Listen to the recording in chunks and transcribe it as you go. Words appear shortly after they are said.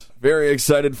Very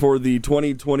excited for the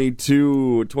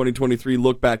 2022-2023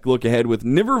 look back, look ahead with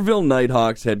Niverville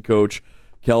Nighthawks head coach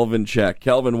Kelvin Check.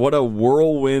 Kelvin, what a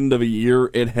whirlwind of a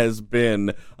year it has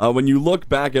been. When you look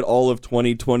back at all of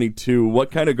 2022,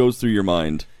 what kind of goes through your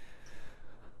mind?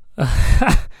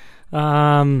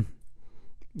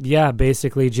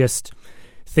 Basically just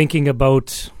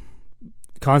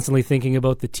constantly thinking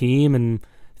about the team and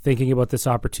thinking about this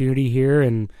opportunity here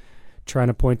and trying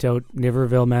to point out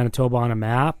Niverville, Manitoba on a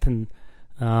map, and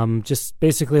just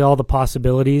basically all the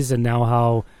possibilities and now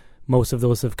how most of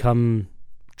those have come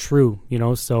true,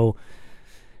 so.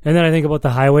 And then I think about the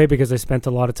highway because I spent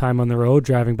a lot of time on the road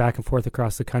driving back and forth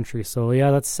across the country. So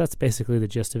yeah, that's basically the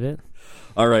gist of it.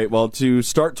 All right, well, to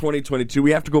start 2022,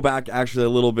 we have to go back actually a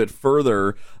little bit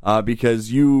further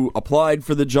because you applied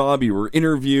for the job, you were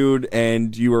interviewed,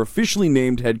 and you were officially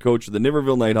named head coach of the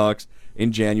Niverville Nighthawks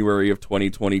in January of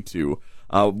 2022.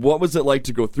 What was it like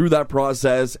to go through that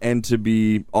process and to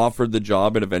be offered the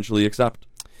job and eventually accept?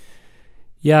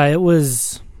 Yeah, it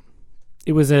was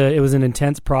an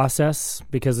intense process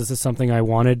because this is something I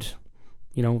wanted,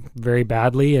 very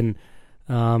badly, and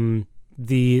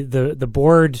the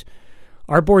board,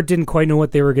 our board didn't quite know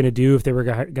what they were going to do, if they were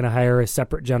going to hire a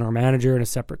separate general manager and a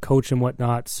separate coach and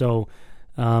whatnot. So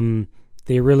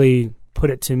they really put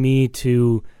it to me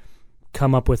to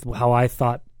come up with how I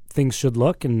thought things should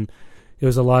look, and it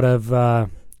was a lot of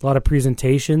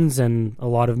presentations and a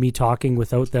lot of me talking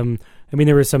without them. I mean,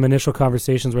 there were some initial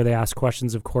conversations where they asked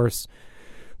questions, of course,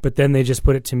 but then they just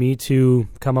put it to me to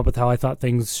come up with how I thought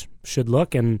things should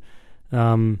look, and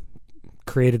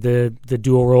created the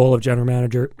dual role of general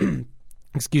manager,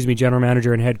 general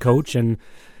manager and head coach, and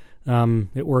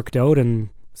it worked out, and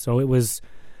so it was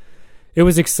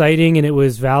exciting and it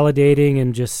was validating,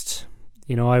 and just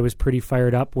I was pretty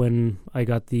fired up when I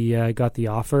got the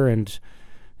offer, and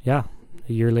yeah,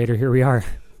 a year later here we are.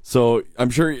 So I'm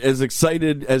sure as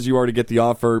excited as you are to get the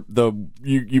offer,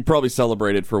 you probably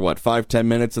celebrated for 5-10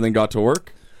 minutes and then got to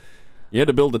work? You had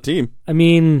to build a team. I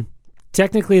mean,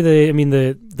 technically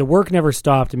the work never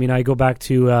stopped. I mean, I go back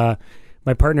to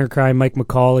my partner in crime, Mike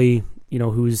McCauley,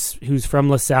 who's from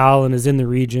LaSalle and is in the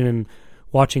region and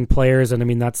watching players, and I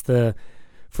mean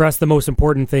for us the most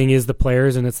important thing is the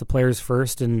players, and it's the players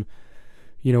first, and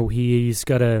he's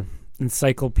got a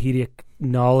encyclopedic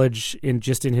knowledge in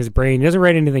his brain. He doesn't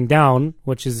write anything down,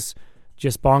 which is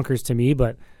just bonkers to me,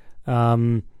 but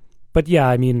yeah,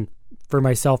 I mean, for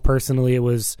myself personally, it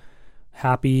was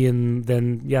happy, and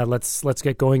then yeah, let's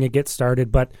get going and get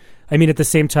started. But I mean, at the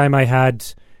same time, I had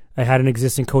an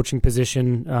existing coaching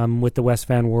position with the West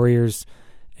Van Warriors,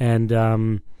 and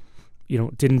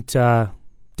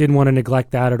didn't want to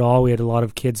neglect that at all. We had a lot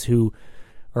of kids who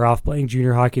are off playing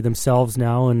junior hockey themselves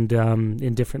now, and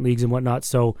in different leagues and whatnot.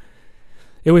 So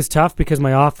it was tough because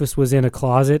my office was in a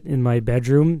closet in my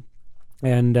bedroom,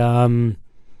 and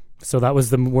so that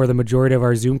was where the majority of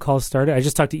our Zoom calls started. I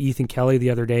just talked to Ethan Kelly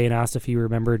the other day and asked if he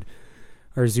remembered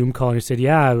our Zoom call, and he said,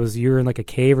 "Yeah, you were in like a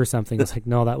cave or something." I was like,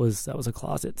 "No, that was a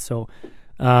closet." So,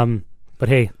 but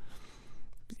hey,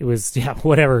 it was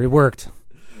whatever. It worked.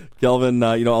 Kelvin,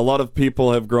 a lot of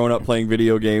people have grown up playing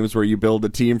video games where you build a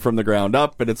team from the ground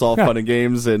up, and it's all fun and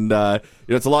games, and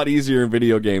it's a lot easier in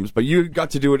video games, but you got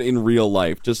to do it in real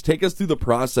life. Just take us through the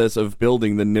process of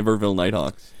building the Niverville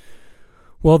Nighthawks.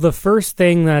 Well, the first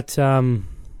thing that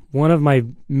one of my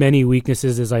many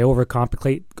weaknesses is I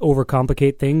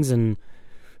overcomplicate things and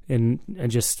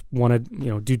just want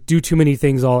to do too many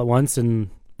things all at once,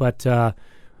 but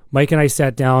Mike and I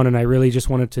sat down, and I really just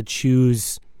wanted to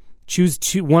choose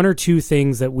one or two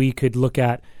things that we could look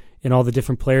at in all the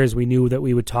different players we knew that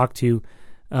we would talk to,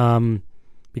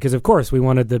 because of course we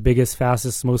wanted the biggest,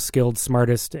 fastest, most skilled,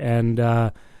 smartest, and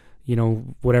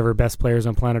whatever best players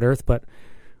on planet Earth. But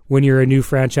when you're a new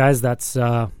franchise, that's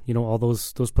all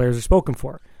those players are spoken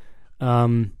for.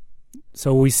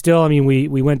 So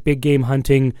we went big game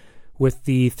hunting with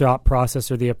the thought process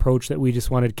or the approach that we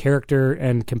just wanted character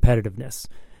and competitiveness,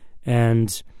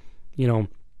 and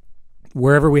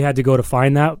wherever we had to go to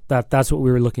find that's what we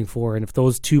were looking for. And if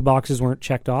those two boxes weren't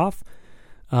checked off,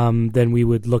 then we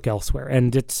would look elsewhere.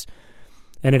 And it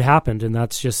happened. And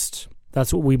that's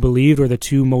what we believed were the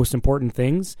two most important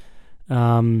things.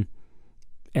 Then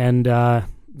the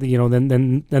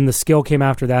skill came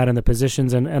after that, and the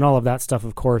positions and all of that stuff,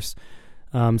 of course.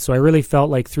 So I really felt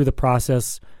like through the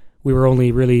process, we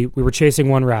were chasing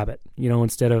one rabbit,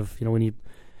 instead of, when you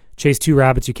chase two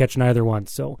rabbits, you catch neither one.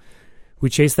 So we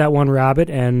chased that one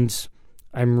rabbit, and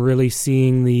I'm really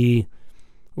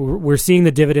we're seeing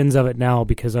the dividends of it now,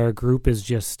 because our group is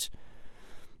just,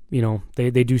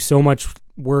 they do so much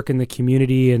work in the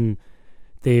community, and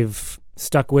they've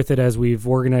stuck with it as we've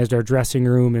organized our dressing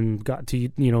room and got to,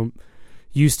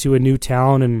 used to a new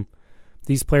town. And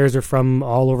these players are from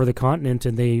all over the continent,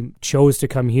 and they chose to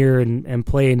come here and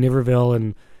play in Niverville,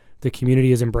 and the community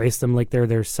has embraced them like they're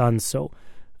their sons. So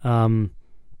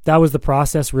that was the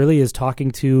process, really, is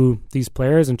talking to these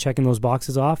players and checking those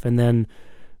boxes off. And then,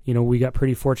 we got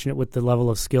pretty fortunate with the level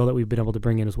of skill that we've been able to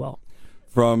bring in as well.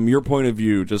 From your point of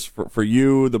view, just for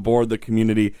you, the board, the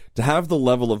community, to have the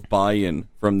level of buy-in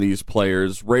from these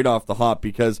players right off the hop,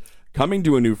 because coming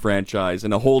to a new franchise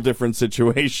in a whole different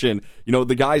situation,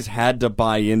 the guys had to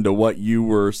buy into what you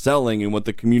were selling and what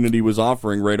the community was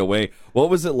offering right away. What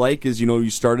was it like as, you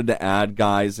started to add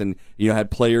guys and,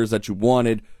 had players that you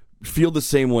wanted feel the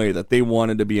same way, that they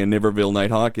wanted to be a Niverville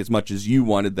Nighthawk as much as you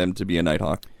wanted them to be a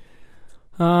Nighthawk?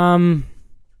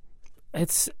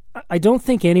 I don't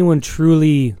think anyone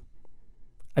truly,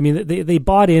 they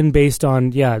bought in based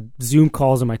on, Zoom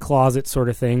calls in my closet sort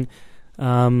of thing.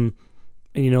 And,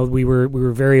 we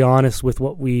were very honest with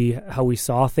how we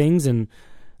saw things. And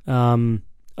a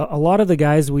lot of the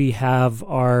guys we have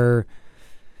are,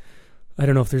 I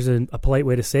don't know if there's a polite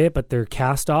way to say it, but they're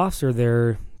cast-offs, or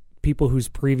they're people whose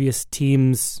previous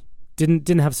teams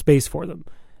didn't have space for them.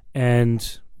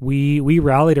 And we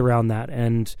rallied around that.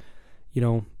 And,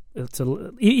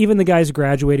 even the guys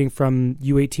graduating from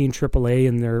U18 AAA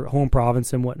in their home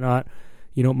province and whatnot,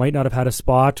 might not have had a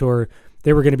spot, or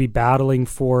they were going to be battling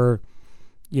for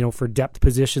depth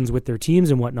positions with their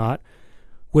teams and whatnot,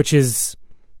 which is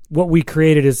what we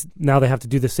created. Is now they have to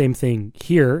do the same thing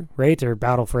here, right? Or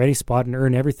battle for any spot and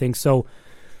earn everything. So,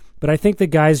 but I think the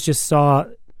guys just saw,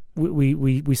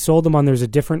 we sold them on there's a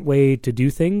different way to do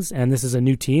things, and this is a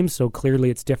new team, so clearly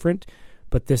it's different,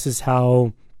 but this is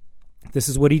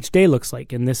what each day looks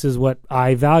like, and this is what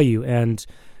I value, and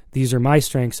these are my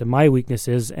strengths and my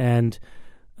weaknesses. And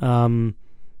I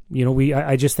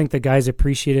just think the guys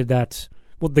appreciated that.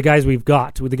 Well, the guys we've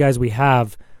got, with the guys we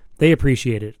have, they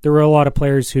appreciate it. There were a lot of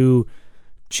players who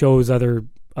chose other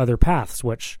paths,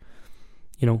 which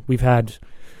we've had,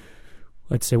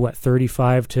 let's say,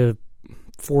 35 to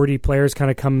 40 players kind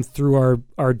of come through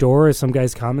our door, as some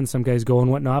guys come and some guys go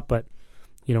and whatnot. But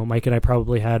Mike and I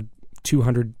probably had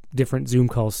 200 different Zoom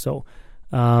calls. So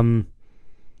to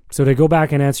go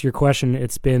back and answer your question,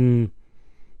 it's been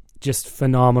just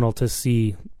phenomenal to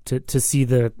see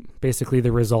basically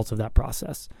the results of that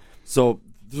process. So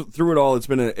through it all, it's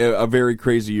been a very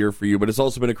crazy year for you, but it's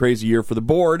also been a crazy year for the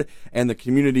board and the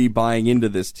community buying into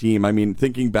this team.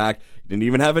 Thinking back, you didn't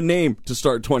even have a name to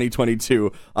start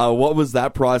 2022. What was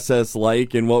that process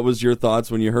like, and what was your thoughts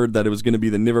when you heard that it was going to be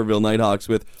the Niverville Nighthawks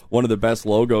with one of the best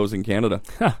logos in Canada?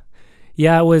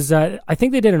 Yeah, it was. I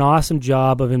think they did an awesome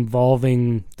job of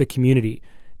involving the community,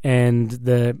 and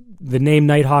the name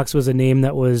Nighthawks was a name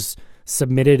that was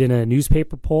submitted in a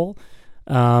newspaper poll.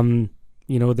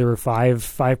 There were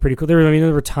five pretty cool. There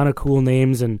were a ton of cool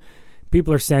names, and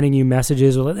people are sending you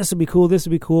messages. Well, this would be cool. This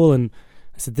would be cool. And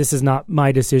I said, this is not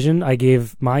my decision. I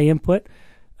gave my input,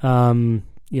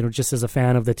 just as a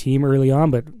fan of the team early on.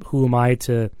 But who am I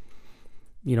to,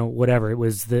 whatever. It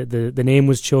was the name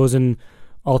was chosen.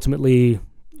 Ultimately,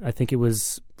 I think there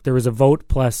was a vote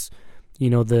plus,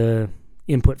 the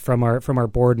input from our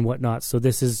board and whatnot. So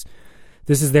this is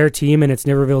their team, and it's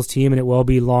Niverville's team, and it will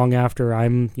be long after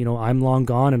I'm long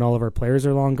gone and all of our players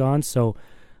are long gone. So,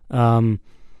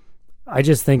 I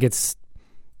just think it's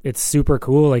super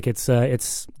cool. Like there's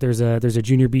a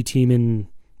junior B team in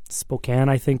Spokane,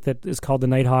 I think, that is called the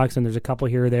Nighthawks, and there's a couple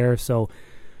here or there. So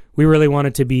we really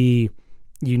wanted to be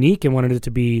unique and wanted it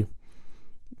to be,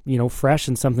 fresh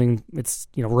and something it's,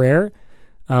 rare,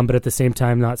 but at the same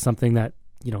time, not something that,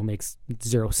 makes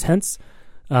zero sense.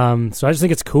 So I just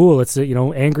think it's cool. It's,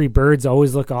 Angry Birds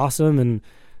always look awesome. And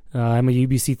I'm a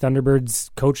UBC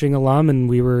Thunderbirds coaching alum, and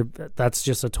that's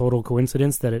just a total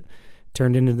coincidence that it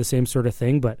turned into the same sort of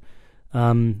thing. But,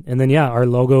 and then, our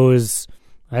logo is,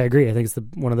 I agree. I think it's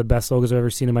one of the best logos I've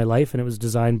ever seen in my life. And it was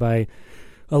designed by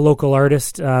a local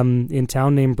artist in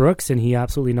town named Brooks, and he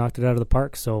absolutely knocked it out of the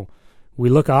park. So we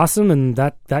look awesome, and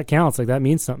that counts. Like, that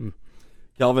means something.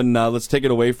 Kelvin, let's take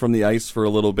it away from the ice for a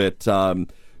little bit.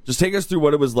 Just take us through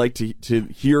what it was like to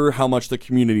hear how much the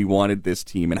community wanted this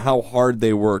team and how hard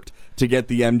they worked to get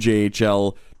the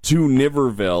MJHL to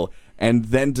Niverville, and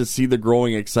then to see the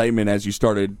growing excitement as you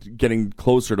started getting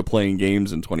closer to playing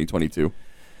games in 2022.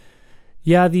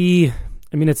 Yeah,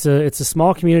 it's a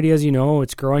small community, as you know.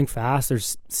 It's growing fast.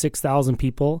 There's 6,000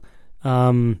 people,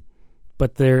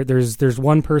 but there's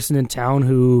one person in town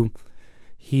who.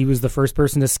 He was the first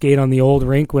person to skate on the old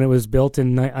rink when it was built.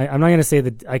 I'm not going to say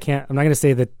that I'm not going to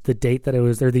say that the date that it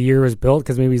was, or the year it was built,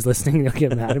 because maybe he's listening and he'll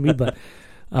get mad at me. But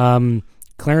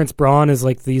Clarence Braun is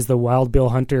like he's the Wild Bill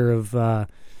Hunter of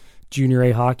Junior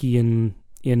A hockey in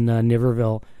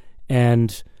Niverville,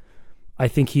 and I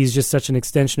think he's just such an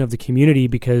extension of the community,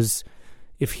 because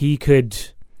if he could,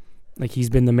 like, he's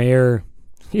been the mayor.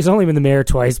 He's only been the mayor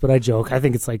twice, but I joke. I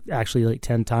think it's actually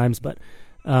 10 times. But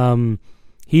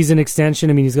he's an extension.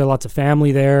 I mean, he's got lots of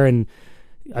family there, and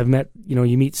I've met,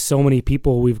 you meet so many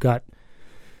people. We've got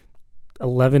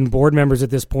 11 board members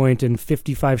at this point and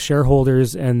 55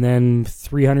 shareholders, and then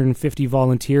 350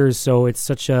 volunteers. So it's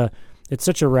such a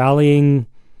rallying,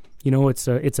 it's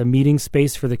a meeting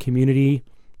space for the community,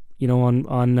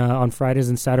 on Fridays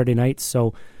and Saturday nights.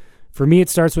 So for me, it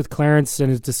starts with Clarence and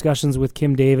his discussions with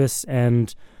Kim Davis,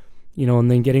 and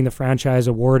and then getting the franchise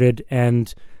awarded.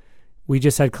 And we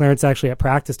just had Clarence actually at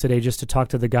practice today just to talk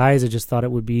to the guys. I just thought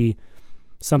it would be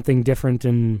something different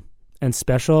and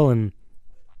special. And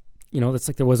it's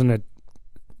like there wasn't a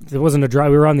dry.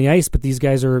 We were on the ice, but these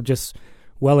guys are just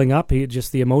welling up.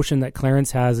 Just the emotion that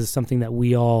Clarence has is something that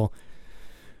we all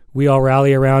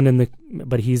rally around.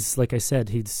 But he's, like I said,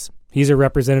 he's a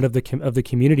representative of the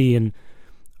community, and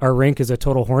our rink is a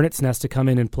total hornet's nest to come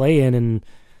in and play in, and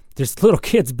there's little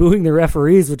kids booing the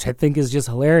referees, which I think is just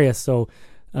hilarious. So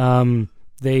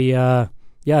they've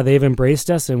embraced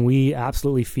us, and we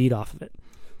absolutely feed off of it.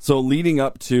 So leading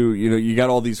up to, you got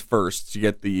all these firsts. You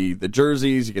get the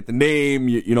jerseys, you get the name,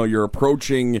 you're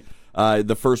approaching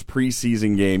the first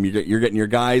preseason game. You're getting your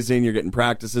guys in, you're getting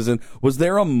practices in. Was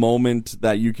there a moment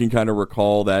that you can kind of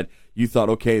recall that you thought,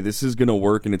 okay, this is going to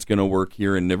work, and it's going to work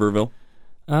here in Niverville?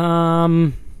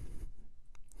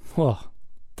 Well,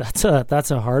 that's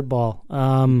a hard ball.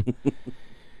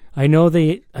 I know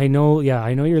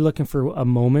you're looking for a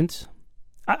moment.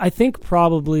 I think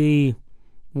probably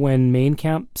when main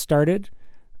camp started,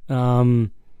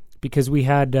 because we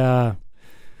had a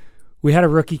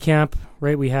rookie camp,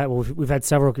 right? We've had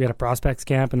several. We had a prospects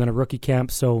camp and then a rookie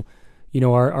camp. So,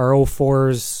 our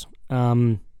 04s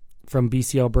from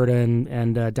BC, Alberta,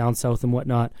 and down south and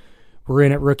whatnot, we're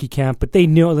in at rookie camp. But they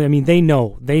know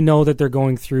that they're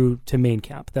going through to main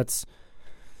camp. That's,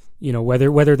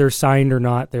 whether they're signed or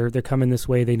not, they're coming this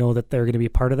way. They know that they're going to be a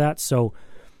part of that. So,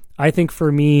 I think for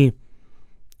me,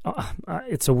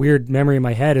 it's a weird memory in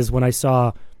my head is when I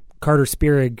saw Carter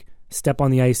Spierig step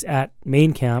on the ice at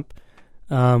main camp,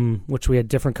 which we had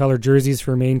different colored jerseys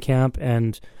for main camp,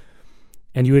 and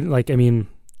you would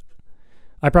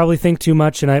I probably think too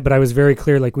much, but I was very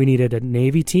clear, we needed a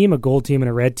navy team, a gold team, and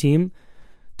a red team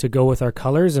to go with our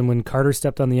colors. And when Carter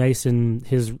stepped on the ice in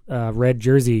his red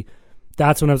jersey,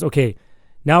 that's when I was, okay,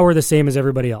 now we're the same as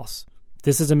everybody else.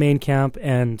 This is a main camp,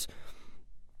 and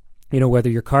whether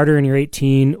you're Carter and you're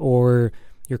 18 or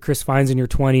you're Chris Fines and you're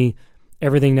 20,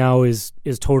 everything now is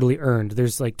totally earned.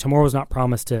 There's tomorrow's not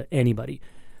promised to anybody.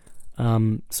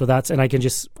 So that's, and I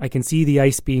can see the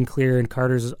ice being clear, and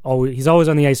he's always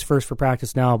on the ice first for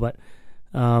practice now. But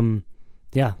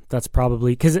that's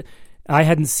probably because I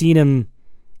hadn't seen him.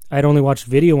 I'd only watched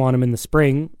video on him in the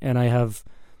spring, and I have,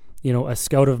 a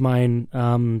scout of mine,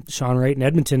 Sean Wright in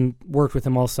Edmonton, worked with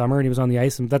him all summer, and he was on the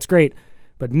ice, and that's great.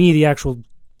 But me, the actual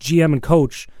GM and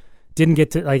coach, didn't get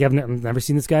to, I've never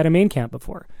seen this guy at a main camp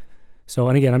before. So,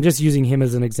 and again, I'm just using him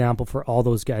as an example for all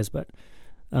those guys, but,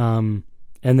 and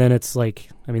then it's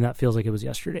that feels like it was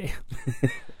yesterday.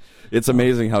 It's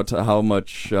amazing how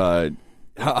much a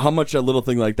little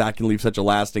thing like that can leave such a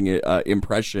lasting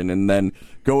impression. And then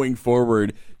going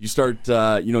forward, you start,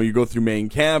 you go through main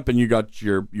camp, and you got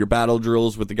your battle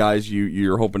drills with the guys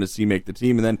you're hoping to see make the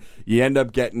team, and then you end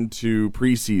up getting to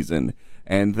preseason.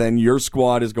 And then your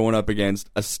squad is going up against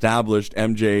established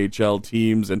MJHL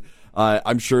teams, and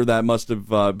I'm sure that must have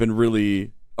been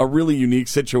a really unique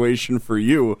situation for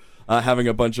you, having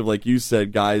a bunch of, like you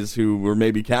said, guys who were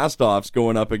maybe cast-offs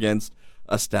going up against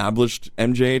established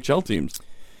MJHL teams.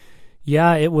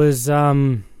 Yeah, it was.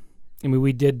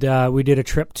 We did a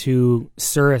trip to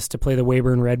Souris to play the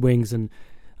Weyburn Red Wings, and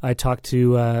I talked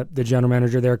to the general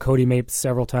manager there, Cody Mapes,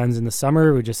 several times in the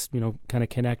summer. We just kind of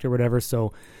connect or whatever.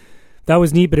 So that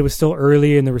was neat, but it was still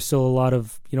early, and there were still a lot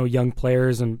of young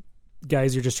players and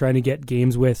guys you're just trying to get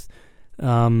games with.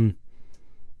 And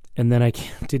then I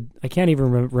can't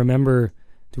even remember.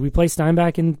 Did we play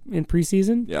Steinbach in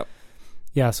preseason? Yep.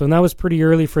 Yeah. So that was pretty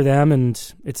early for them,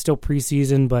 and it's still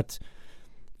preseason, but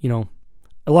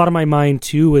a lot of my mind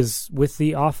too was with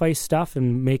the off ice stuff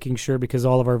and making sure, because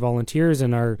all of our volunteers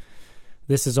and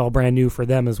this is all brand new for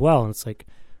them as well. And it's like,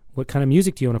 what kind of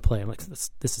music do you want to play? I'm like,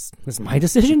 this is my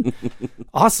decision.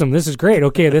 Awesome. This is great.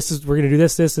 Okay. We're going to do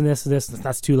this, and this, and this.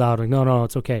 That's too loud. I'm like, no,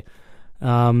 it's okay.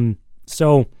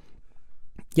 So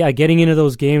yeah, getting into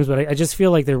those games, but I just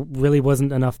feel like there really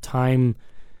wasn't enough time.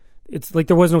 it's like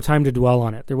there was no time to dwell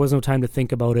on it. There was no time to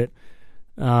think about it,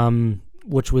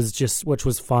 which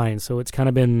was fine. So it's kind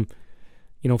of been,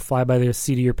 fly by the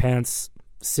seat of your pants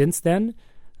since then.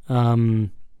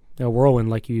 A whirlwind,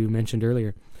 like you mentioned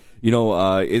earlier.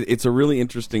 It's a really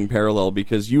interesting parallel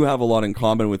because you have a lot in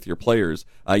common with your players.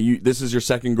 This is your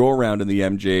second go-around in the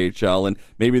MJHL, and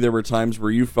maybe there were times where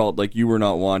you felt like you were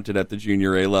not wanted at the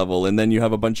junior A level, and then you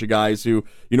have a bunch of guys who,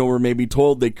 were maybe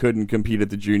told they couldn't compete at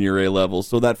the junior A level.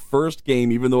 So that first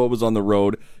game, even though it was on the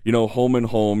road, home and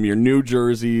home, your new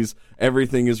jerseys,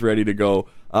 everything is ready to go.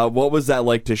 What was that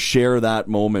like to share that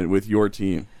moment with your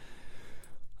team?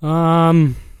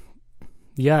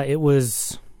 Yeah, it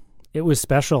was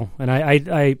special, and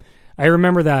I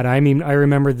remember that. I mean, I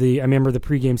remember the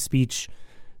pregame speech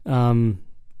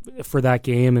for that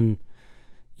game, and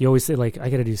you always say like, I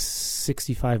got to do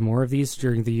 65 more of these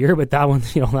during the year, but that one,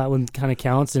 that one kind of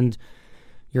counts. And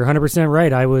you're 100%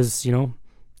 right. I was,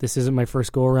 this isn't my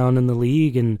first go around in the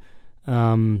league, and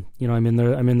I'm in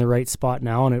the right spot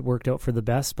now, and it worked out for the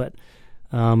best. But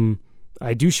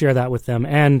I do share that with them,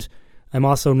 and I'm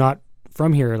also not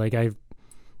from here. Like I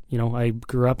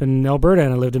grew up in Alberta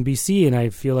and I lived in BC, and I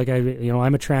feel like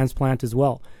I'm a transplant as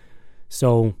well.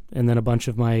 So, and then a bunch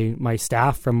of my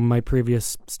staff from my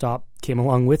previous stop came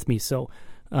along with me. So,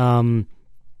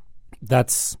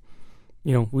 that's,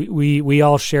 we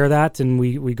all share that, and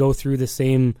we go through the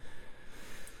same,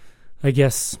 I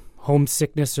guess,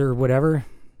 homesickness or whatever.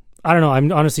 I don't know.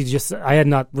 I'm honestly I had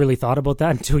not really thought about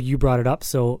that until you brought it up.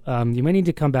 So, you might need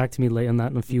to come back to me late on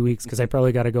that in a few weeks, because I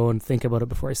probably got to go and think about it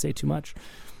before I say too much.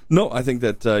 No, I think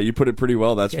that you put it pretty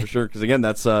well. That's for sure. Because again,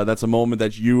 that's a moment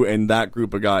that you and that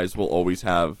group of guys will always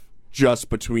have, just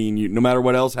between you. No matter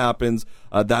what else happens,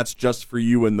 that's just for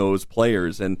you and those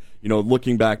players. And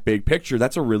looking back, big picture,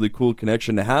 that's a really cool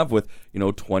connection to have with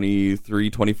 23,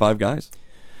 25 guys.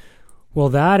 Well,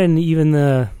 that, and even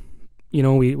the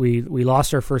we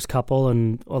lost our first couple,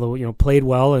 and although played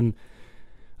well, and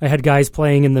I had guys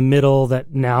playing in the middle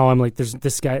that now I'm like, there's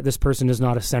this person is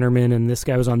not a centerman, and this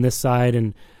guy was on this side,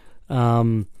 and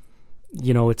we're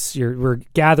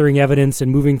gathering evidence and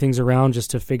moving things around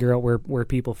just to figure out where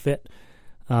people fit.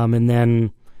 And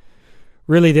then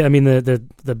really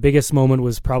the biggest moment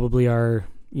was probably our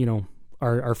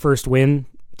first win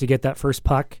to get that first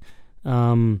puck,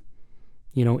 on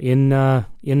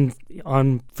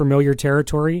familiar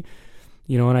territory,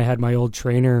 and I had my old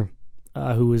trainer,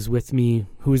 who was with me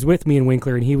in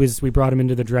Winkler, and we brought him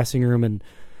into the dressing room, and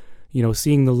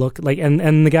seeing the look, like,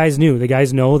 and the guys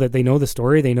know that they know the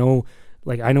story. They know,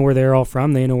 like, I know where they're all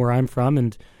from. They know where I'm from.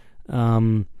 And,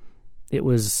 it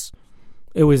was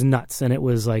nuts. And it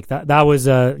was like, that was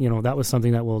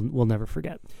something that we'll never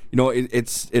forget.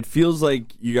 It feels like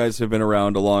you guys have been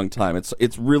around a long time.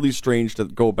 It's really strange to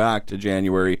go back to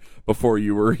January before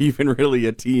you were even really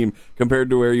a team compared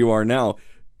to where you are now.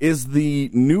 Is the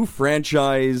new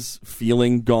franchise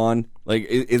feeling gone? Like,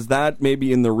 is that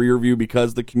maybe in the rear view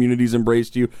because the community's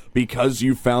embraced you, because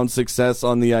you found success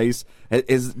on the ice?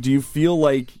 Do you feel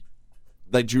like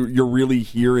that you're really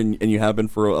here and you have been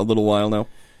for a little while now?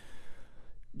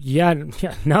 Yeah.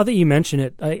 Now that you mention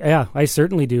it, I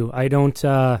certainly do. I don't.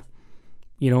 We're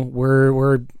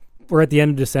at the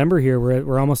end of December here.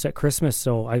 We're almost at Christmas,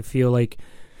 so I feel like,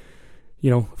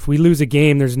 if we lose a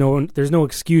game, there's no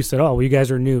excuse at all. Well, you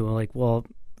guys are new. Like, well,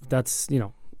 that's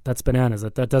bananas.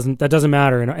 That doesn't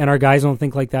matter. And our guys don't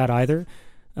think like that either.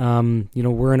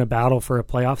 We're in a battle for a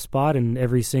playoff spot, and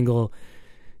every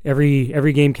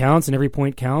game counts and every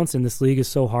point counts, and this league is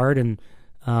so hard. And,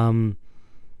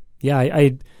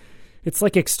 it's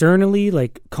like externally,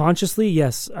 like consciously,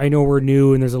 yes, I know we're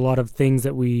new and there's a lot of things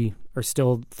that we are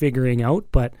still figuring out,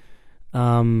 but,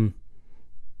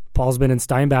 Paul's been in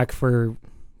Steinbach for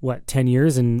 10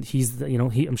 years, and he's,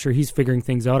 I'm sure he's figuring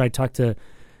things out. I talked to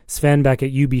Sven back at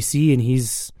UBC, and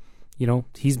he's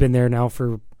been there now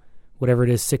for whatever it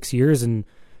is, 6 years, and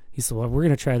he said, well, we're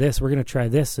going to try this,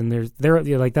 and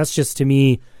that's just, to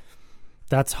me,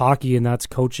 that's hockey, and that's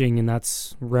coaching, and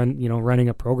that's running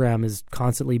a program, is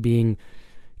constantly being,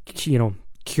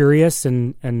 curious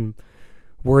and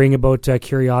worrying about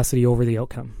curiosity over the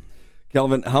outcome.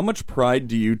 Calvin, how much pride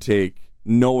do you take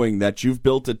knowing that you've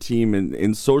built a team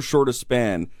in so short a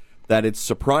span that it's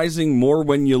surprising more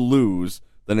when you lose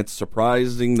than it's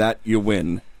surprising that you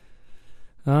win?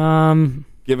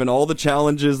 Given all the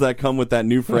challenges that come with that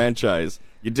new franchise,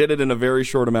 you did it in a very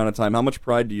short amount of time. How much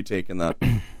pride do you take in that?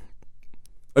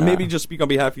 Or maybe just speak on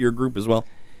behalf of your group as well.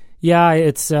 Yeah,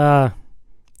 it's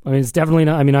it's definitely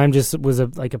not. I'm just was a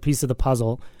piece of the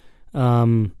puzzle.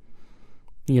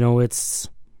 It's,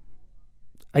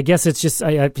 I guess it's just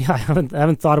I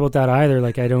haven't thought about that either.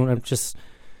 Like, I'm just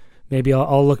maybe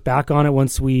I'll look back on it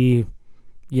once we,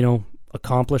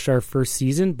 accomplish our first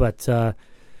season. But I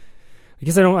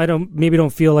guess I don't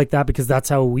feel like that, because that's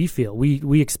how we feel.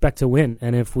 We expect to win,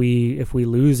 and if we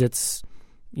lose, it's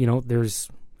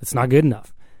it's not good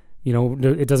enough.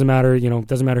 It doesn't matter. It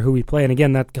doesn't matter who we play. And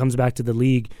again, that comes back to the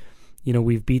league.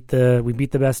 We beat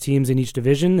the best teams in each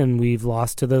division, and we've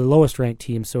lost to the lowest ranked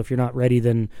teams. So if you're not ready,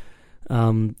 then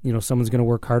someone's going to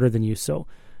work harder than you. So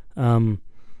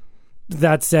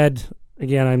that said,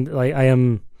 again, I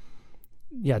am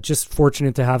just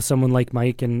fortunate to have someone like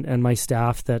Mike and my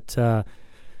staff that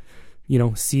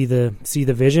see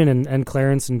the vision, and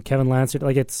Clarence and Kevin Lansert.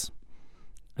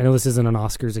 I know this isn't an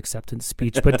Oscars acceptance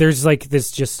speech, but there's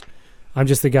I'm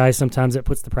just the guy sometimes that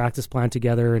puts the practice plan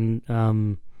together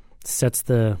and sets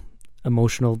the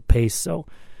emotional pace. So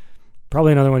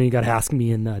probably another one you got to ask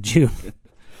me in June.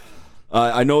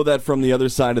 I know that from the other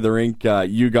side of the rink,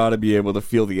 you got to be able to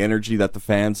feel the energy that the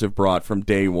fans have brought from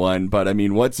day one. But I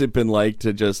mean, what's it been like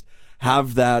to just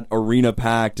have that arena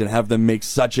packed and have them make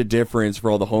such a difference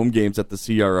for all the home games at the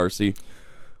CRRC?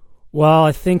 Well,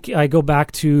 I think I go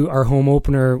back to our home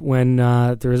opener when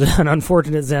there was an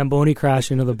unfortunate Zamboni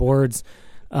crash into the boards,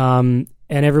 and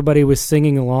everybody was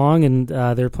singing along, and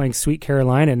they were playing Sweet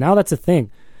Carolina. And now that's a thing,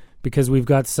 because we've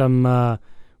got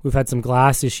we've had some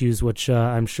glass issues, which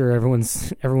I'm sure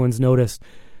everyone's noticed,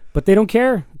 but they don't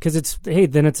care, because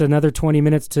then it's another 20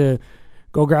 minutes to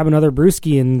go grab another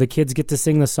brewski, and the kids get to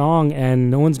sing the song,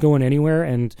 and no one's going anywhere.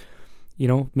 And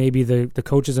maybe the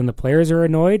coaches and the players are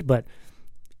annoyed, but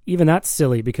even that's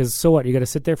silly, because so what? You got to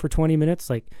sit there for 20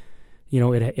 minutes.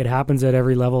 It happens at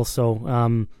every level.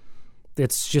 So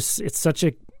it's such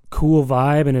a cool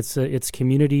vibe, and it's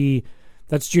community.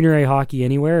 That's junior A hockey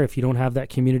anywhere. If you don't have that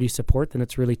community support, then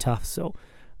it's really tough. So,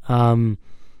 our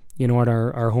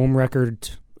home record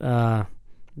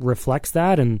reflects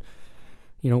that, and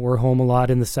we're home a lot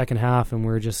in the second half, and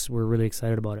we're really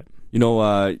excited about it.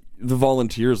 The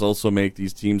volunteers also make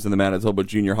these teams in the Manitoba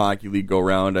Junior Hockey League go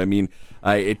round. I mean,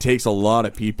 it takes a lot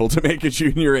of people to make a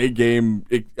Junior A game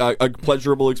a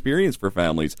pleasurable experience for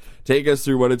families. Take us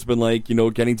through what it's been like,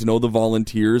 getting to know the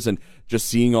volunteers and just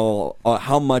seeing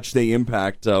how much they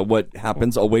impact what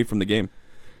happens away from the game.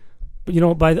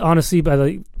 But by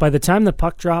the time the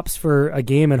puck drops for a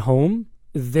game at home,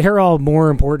 they're all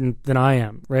more important than I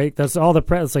am, right? That's all the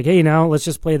press. It's like, hey, now let's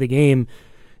just play the game.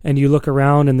 And you look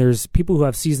around, and there's people who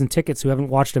have season tickets who haven't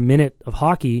watched a minute of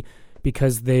hockey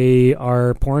because they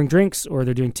are pouring drinks, or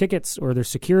they're doing tickets, or they're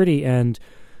security. And,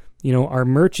 our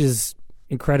merch is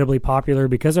incredibly popular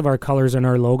because of our colors and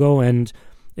our logo, and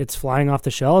it's flying off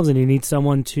the shelves, and you need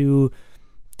someone to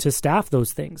staff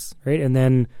those things, right? And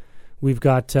then we've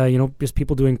got, just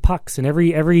people doing pucks, and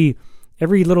every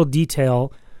little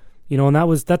detail, and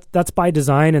that's by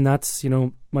design, and that's,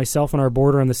 myself and our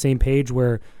board are on the same page,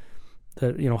 where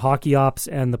the hockey ops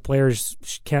and the players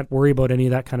can't worry about any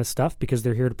of that kind of stuff, because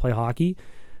they're here to play hockey,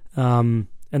 and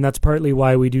that's partly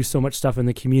why we do so much stuff in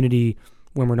the community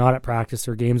when we're not at practice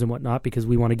or games and whatnot, because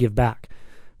we want to give back.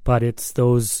 But it's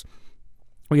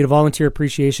we had a volunteer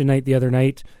appreciation night the other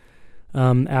night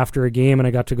after a game, and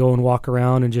I got to go and walk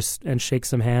around and shake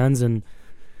some hands, and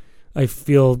I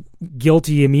feel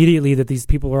guilty immediately that these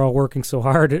people are all working so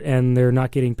hard and they're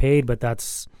not getting paid, but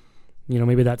that's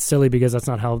maybe that's silly, because that's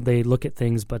not how they look at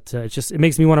things. But it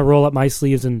makes me want to roll up my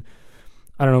sleeves and,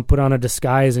 I don't know, put on a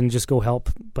disguise and just go help.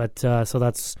 But so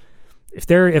that's, if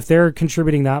they're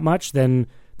contributing that much, then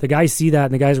the guys see that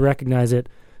and the guys recognize it.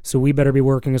 So we better be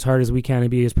working as hard as we can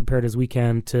and be as prepared as we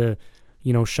can to,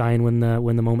 shine when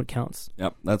the moment counts.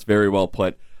 Yep, that's very well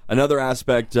put. Another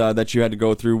aspect that you had to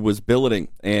go through was billeting,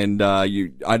 and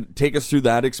take us through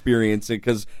that experience,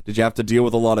 because did you have to deal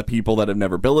with a lot of people that have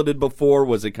never billeted before?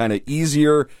 Was it kind of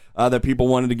easier that people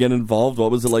wanted to get involved?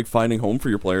 What was it like finding home for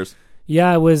your players?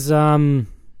 Yeah, it was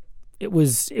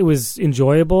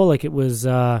enjoyable. It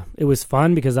was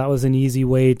fun, because that was an easy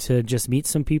way to just meet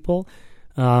some people.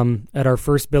 At our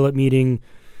first billet meeting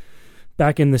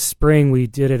back in the spring, we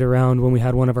did it around when we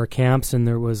had one of our camps, and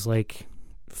there was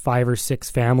 5 or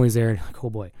 6 families there. Oh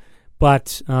boy.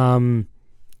 But we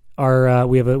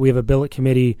have a billet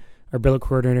committee. Our billet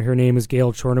coordinator, her name is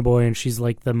Gail Chornaboy, and she's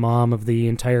like the mom of the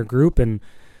entire group. And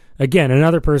again,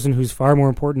 another person who's far more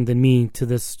important than me to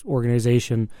this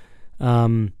organization.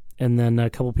 And then a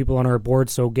couple people on our board.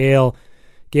 So Gail,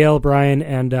 Brian,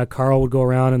 and Carl would go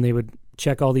around, and they would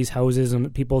check all these houses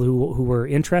and people who were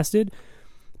interested.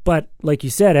 But like you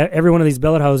said, every one of these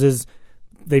billet houses,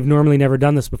 they've normally never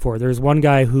done this before. There's one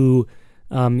guy who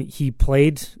he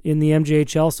played in the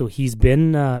MJHL, so he's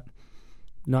been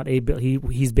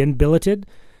he's been billeted,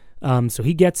 so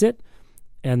he gets it.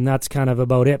 and that's kind of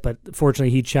about it. But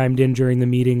fortunately, he chimed in during the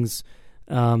meetings,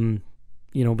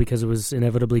 because it was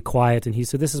inevitably quiet, and he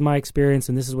said, "This is my experience,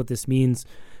 and this is what this means."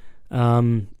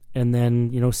 And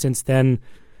then, since then,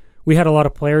 we had a lot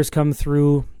of players come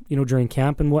through, during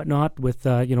camp and whatnot with,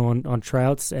 on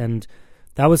tryouts, and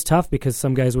that was tough because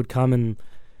some guys would come and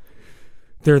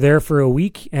they're there for a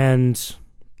week, and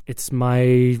it's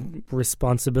my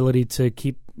responsibility to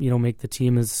keep, make the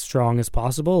team as strong as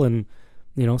possible. And,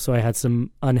 so I had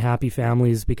some unhappy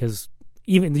families because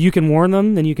even you can warn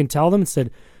them, then you can tell them and said,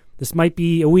 this might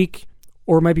be a week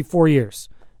or it might be 4 years.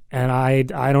 And I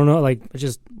don't know,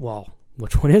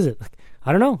 which one is it? Like,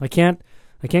 I don't know. I can't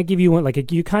give you one,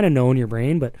 like you kind of know in your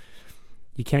brain, but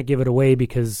you can't give it away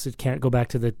because it can't go back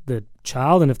to the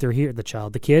child. And if they're here,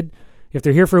 the kid, if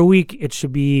they're here for a week, it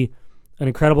should be an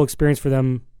incredible experience for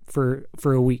them for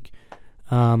a week.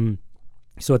 So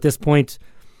at this point,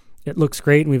 it looks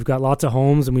great, and we've got lots of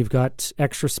homes, and we've got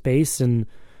extra space, and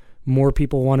more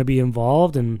people want to be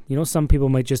involved. And, some people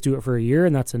might just do it for a year,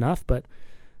 and that's enough. But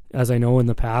as I know in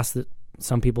the past, that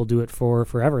some people do it for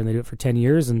forever, and they do it for 10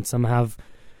 years, and some have,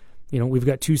 we've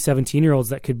got two 17-year-olds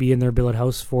that could be in their billet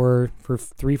house for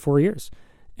 3-4 years.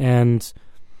 And,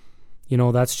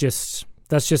 that's just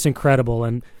incredible.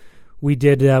 And we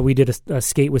did a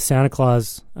skate with Santa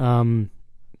Claus.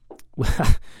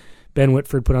 Ben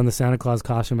Whitford put on the Santa Claus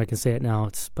costume. I can say it now.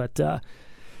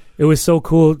 It was so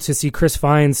cool to see Chris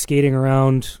Fines skating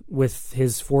around with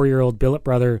his 4-year-old billet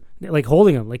brother, like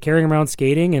holding him, like carrying him around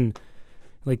skating, and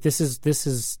like this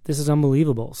is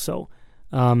unbelievable. So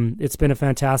it's been a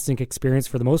fantastic experience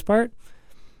for the most part.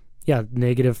 Yeah,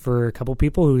 negative for a couple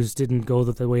people who just didn't go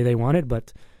the way they wanted,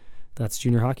 but that's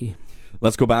junior hockey.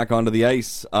 Let's go back onto the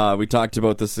ice. We talked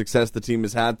about the success the team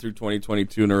has had through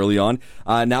 2022 and early on.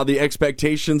 Now the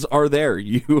expectations are there.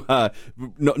 You,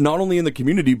 not only in the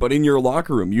community, but in your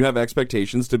locker room, you have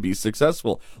expectations to be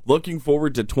successful. Looking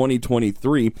forward to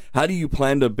 2023, how do you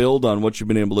plan to build on what you've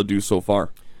been able to do so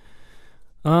far?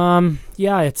 Been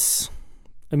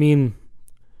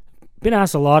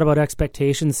asked a lot about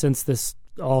expectations since this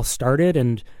all started,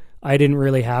 and I didn't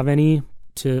really have any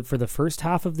for the first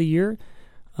half of the year.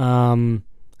 So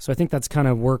I think that's kind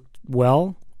of worked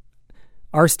well.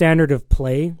 Our standard of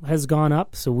play has gone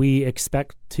up, so we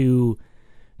expect to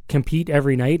compete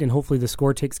every night, and hopefully the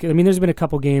score takes care. There's been a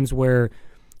couple games where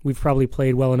we've probably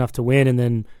played well enough to win, and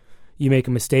then you make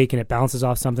a mistake and it bounces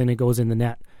off something and goes in the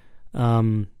net.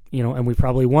 And we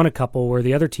probably won a couple where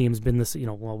the other team's been this,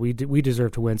 we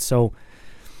deserve to win. So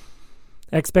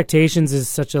expectations is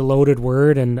such a loaded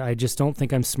word, and I just don't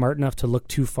think I'm smart enough to look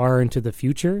too far into the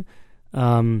future.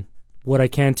 What I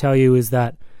can tell you is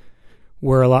that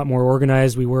we're a lot more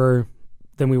organized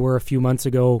than we were a few months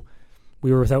ago.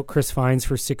 We were without Chris Fines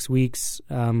for 6 weeks.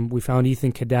 We found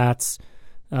Ethan Kadatz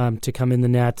to come in the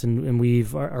net, and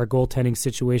our goaltending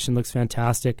situation looks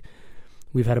fantastic.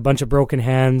 We've had a bunch of broken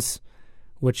hands,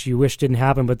 which you wish didn't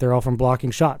happen, but they're all from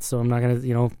blocking shots. So I'm not going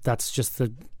to, that's just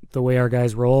the way our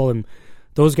guys roll. And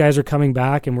those guys are coming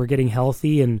back, and we're getting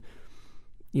healthy, and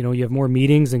you have more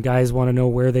meetings, and guys want to know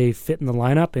where they fit in the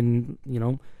lineup, and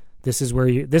this is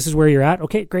where you're at.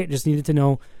 Okay, great. Just needed to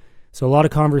know. So a lot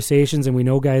of conversations, and we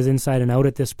know guys inside and out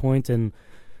at this point, and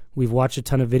we've watched a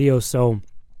ton of videos. So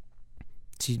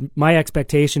my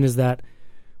expectation is that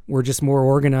we're just more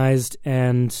organized,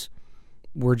 and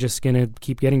we're just going to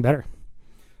keep getting better.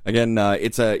 Again,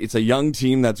 it's a young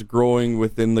team that's growing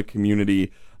within the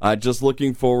community. Just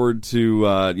looking forward to,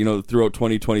 throughout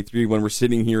 2023, when we're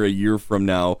sitting here a year from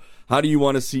now, how do you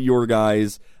want to see your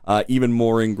guys even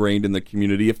more ingrained in the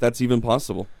community, if that's even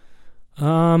possible?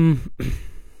 I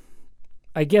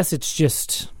guess it's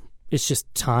just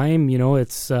time,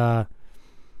 it's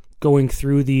going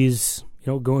through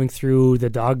the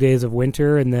dog days of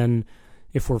winter, and then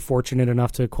if we're fortunate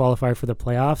enough to qualify for the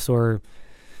playoffs, or,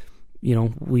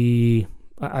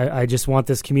 I just want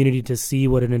this community to see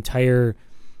what an entire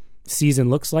season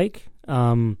looks like,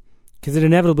 because it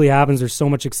inevitably happens. There's so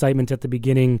much excitement at the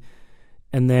beginning,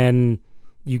 and then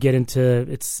you get into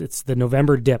it's the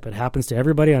November dip. It happens to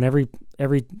everybody on every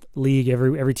league,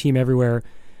 every team everywhere.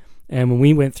 And when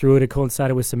we went through it, it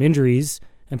coincided with some injuries,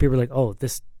 and people were like, "Oh,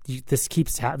 this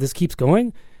keeps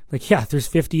going." Like, yeah, there's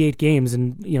 58 games,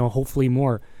 and hopefully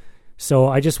more. So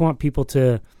I just want people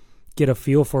to get a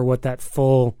feel for what that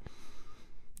full,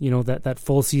 that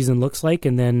full season looks like,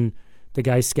 and then the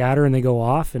guys scatter and they go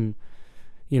off, and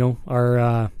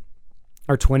our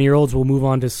 20-year-olds will move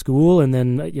on to school, and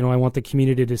then I want the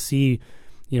community to see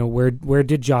where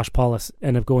did Josh Paulus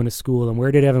end up going to school, and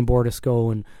where did Evan Bordas go,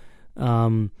 and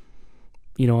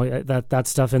that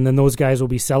stuff, and then those guys will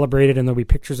be celebrated, and there'll be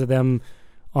pictures of them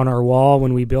on our wall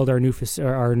when we build our new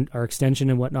our extension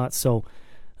and whatnot. So,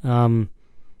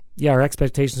 yeah, our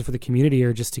expectations for the community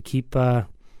are just to keep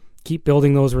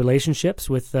building those relationships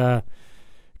with,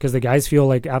 because the guys feel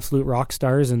like absolute rock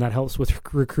stars, and that helps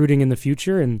with recruiting in the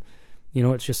future. And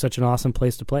it's just such an awesome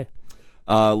place to play.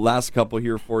 Last couple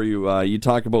here for you. You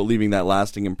talk about leaving that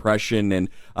lasting impression, and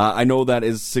I know that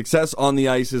success on the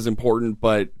ice is important,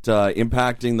 but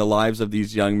impacting the lives of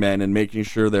these young men and making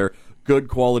sure they're good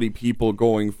quality people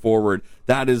going forward,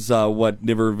 that is what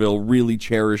Niverville really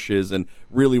cherishes and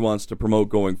really wants to promote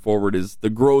going forward, is the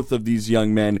growth of these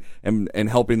young men and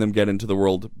helping them get into the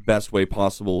world the best way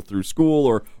possible through school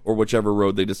or whichever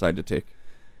road they decide to take.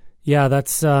 Yeah,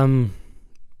 that's when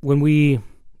we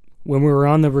were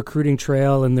on the recruiting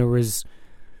trail, and there was,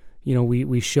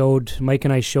 we showed, Mike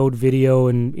and I showed video,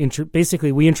 and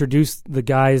basically we introduced the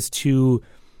guys to,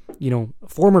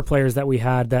 former players that we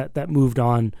had that moved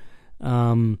on.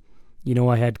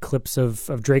 I had clips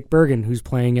of Drake Bergen, who's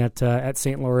playing at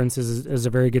St. Lawrence, is a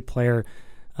very good player.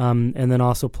 And then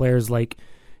also players like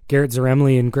Garrett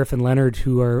Zaremli and Griffin Leonard,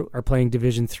 who are playing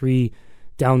Division III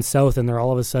down south, and they're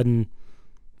all of a sudden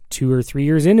 2 or 3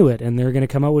 years into it, and they're going to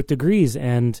come out with degrees.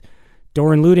 And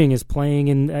Doran Luding is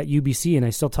playing at UBC, and I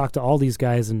still talk to all these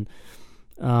guys, and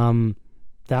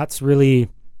that's really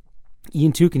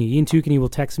Ian Tukey. Ian Tukey will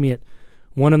text me at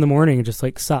 1 a.m. and just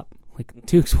like, sup? Like,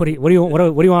 Tukes, what do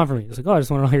you want from me? It's like, I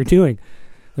just want to know how you're doing.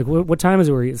 Like, what time is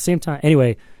it? We're at the same time.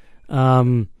 Anyway,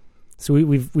 so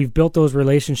we've built those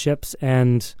relationships,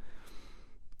 and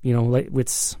we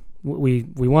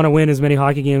want to win as many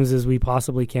hockey games as we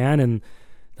possibly can, and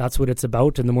that's what it's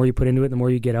about. And the more you put into it, the more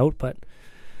you get out. But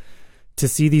to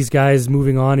see these guys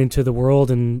moving on into the world,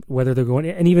 and whether they're going,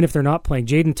 and even if they're not playing,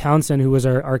 Jaden Townsend, who was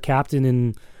our captain,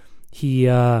 and he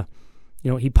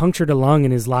punctured a lung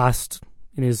in his last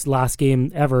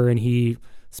game ever, and he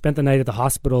spent the night at the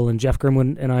hospital, and Jeff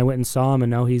Grimwood and I went and saw him,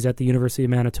 and now he's at the University of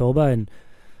Manitoba. And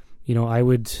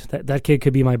that kid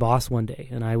could be my boss one day,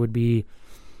 and I would be,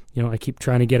 I keep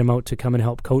trying to get him out to come and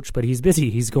help coach, but he's busy.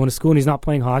 He's going to school and he's not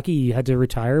playing hockey. He had to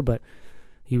retire, but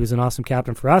he was an awesome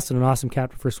captain for us and an awesome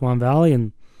captain for Swan Valley.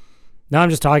 And now I'm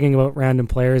just talking about random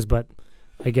players, but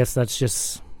I guess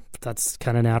that's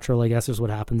kind of natural, I guess, is what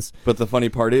happens. But the funny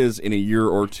part is, in a year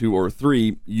or 2 or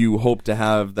 3, you hope to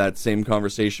have that same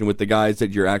conversation with the guys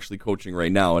that you're actually coaching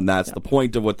right now, and that's the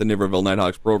point of what the Niverville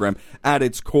Nighthawks program, at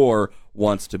its core,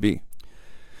 wants to be.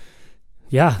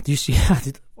 Yeah,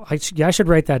 I should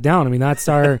write that down. I mean, that's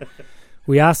our.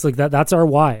 We asked that's our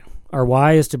why. Our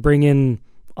why is to bring in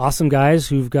awesome guys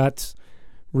who've got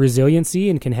resiliency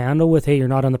and can handle with, hey, you're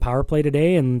not on the power play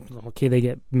today, and okay, they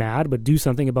get mad, but do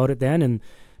something about it then, and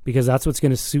because that's what's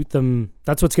going to suit them.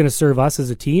 That's what's going to serve us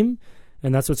as a team,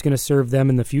 and that's what's going to serve them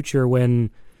in the future when,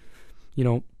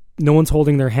 no one's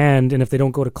holding their hand, and if they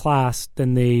don't go to class,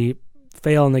 then they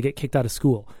fail and they get kicked out of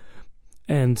school.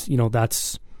 And,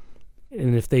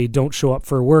 and if they don't show up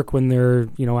for work when they're,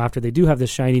 after they do have this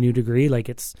shiny new degree,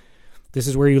 this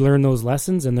is where you learn those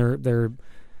lessons, and they're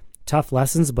tough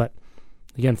lessons. But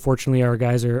again, fortunately, our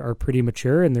guys are pretty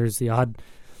mature, and there's the odd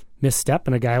misstep,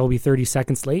 and a guy will be 30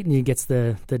 seconds late, and he gets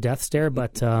the death stare.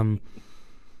 But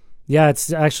yeah,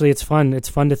 it's fun. It's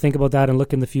fun to think about that and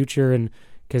look in the future, and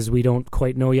because we don't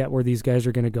quite know yet where these guys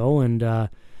are going to go, and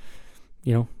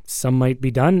some might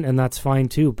be done, and that's fine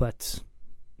too. But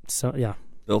so yeah.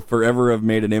 They'll forever have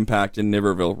made an impact in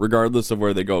Niverville, regardless of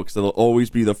where they go, because they'll always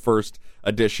be the first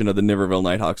edition of the Niverville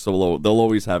Nighthawks, so they'll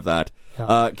always have that.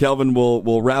 Yeah. Kelvin,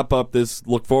 we'll wrap up this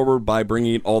look forward by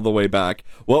bringing it all the way back.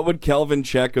 What would Kelvin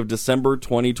Check of December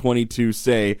 2022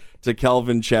 say to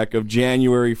Kelvin Check of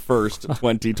January 1st,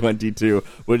 2022?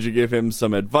 Would you give him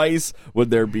some advice? Would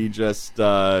there be just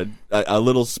a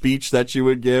little speech that you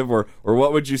would give? Or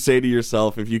what would you say to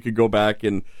yourself if you could go back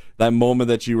and that moment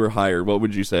that you were hired? What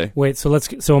would you say? Wait, so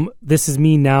this is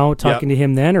me now talking to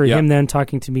him then, or him then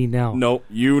talking to me now? No,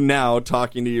 you now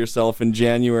talking to yourself in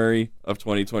January of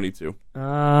 2022.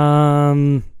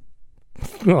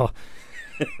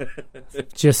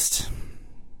 Just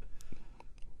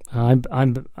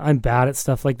I'm bad at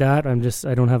stuff like that.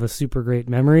 I don't have a super great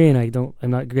memory, and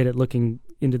I'm not great at looking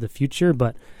into the future,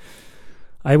 but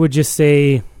I would just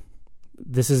say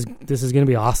this is going to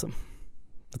be awesome.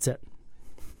 That's it.